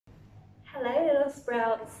Hello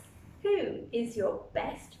Sprouts! Who is your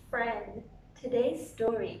best friend? Today's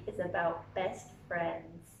story is about best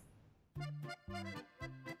friends.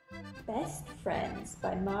 Best Friends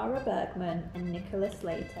by Bergman and Nicola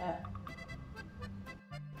Slater.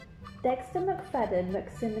 Dexter McFadden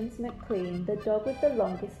McSimmons McLean, the dog with the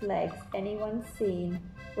longest legs anyone's seen,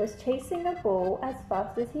 was chasing a ball as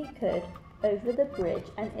fast as he could over the bridge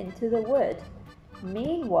and into the wood.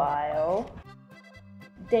 Meanwhile,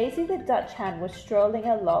 Daisy the Dutch hen was strolling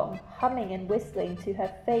along, humming and whistling to her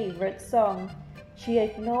favorite song. She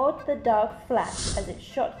ignored the dark flash as it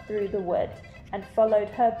shot through the wood and followed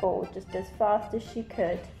her ball just as fast as she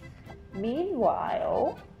could.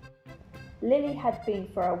 Meanwhile, Lily had been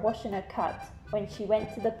for a wash and a cut when she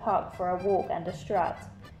went to the park for a walk and a strut.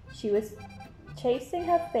 She was chasing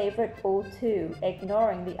her favorite ball too,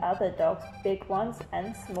 ignoring the other dogs, big ones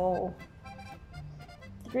and small.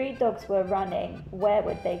 3 dogs were running. Where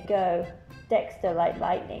would they go? Dexter like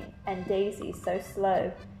lightning, and Daisy so slow,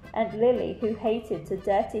 and Lily, who hated to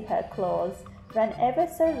dirty her claws, ran ever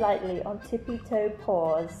so lightly on tippy-toe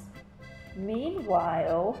paws.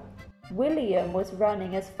 Meanwhile, William was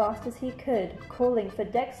running as fast as he could, calling for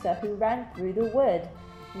Dexter, who ran through the wood,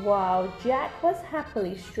 while Jack was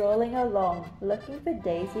happily strolling along, looking for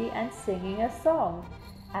Daisy and singing a song,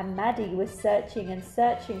 and Maddie was searching and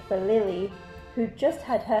searching for Lily, who just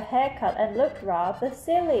had her hair cut and looked rather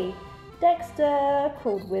silly. "Dexter,"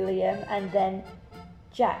 called William, and then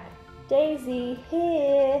Jack. "Daisy,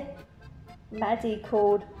 here." Maddie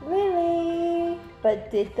called, "Lily," but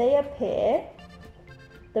did they appear?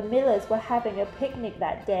 The Millers were having a picnic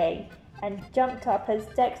that day and jumped up as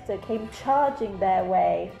Dexter came charging their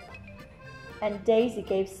way. And Daisy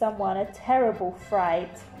gave someone a terrible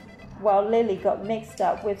fright, while Lily got mixed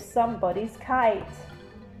up with somebody's kite.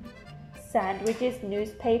 Sandwiches,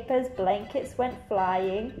 newspapers, blankets went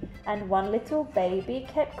flying, and one little baby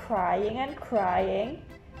kept crying and crying.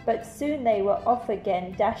 But soon they were off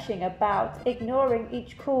again, dashing about, ignoring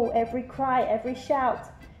each call, every cry, every shout.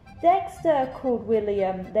 "Dexter," called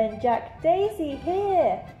William, then Jack. "Daisy,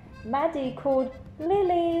 here." Maddie called,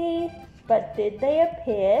 "Lily," but did they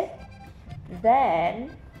appear?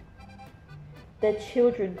 Then the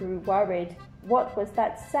children grew worried. What was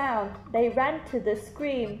that sound? They ran to the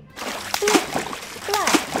scream. Splash,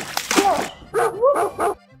 splash, splosh,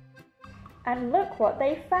 whoop. And look what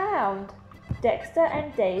they found. Dexter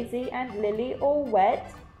and Daisy and Lily all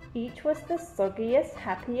wet. Each was the soggiest,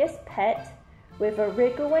 happiest pet. With a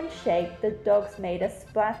wriggle and shake, the dogs made a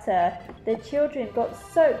splatter. The children got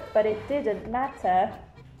soaked, but it didn't matter.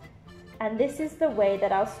 And this is the way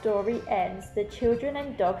that our story ends. The children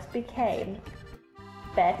and dogs became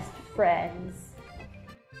best friends.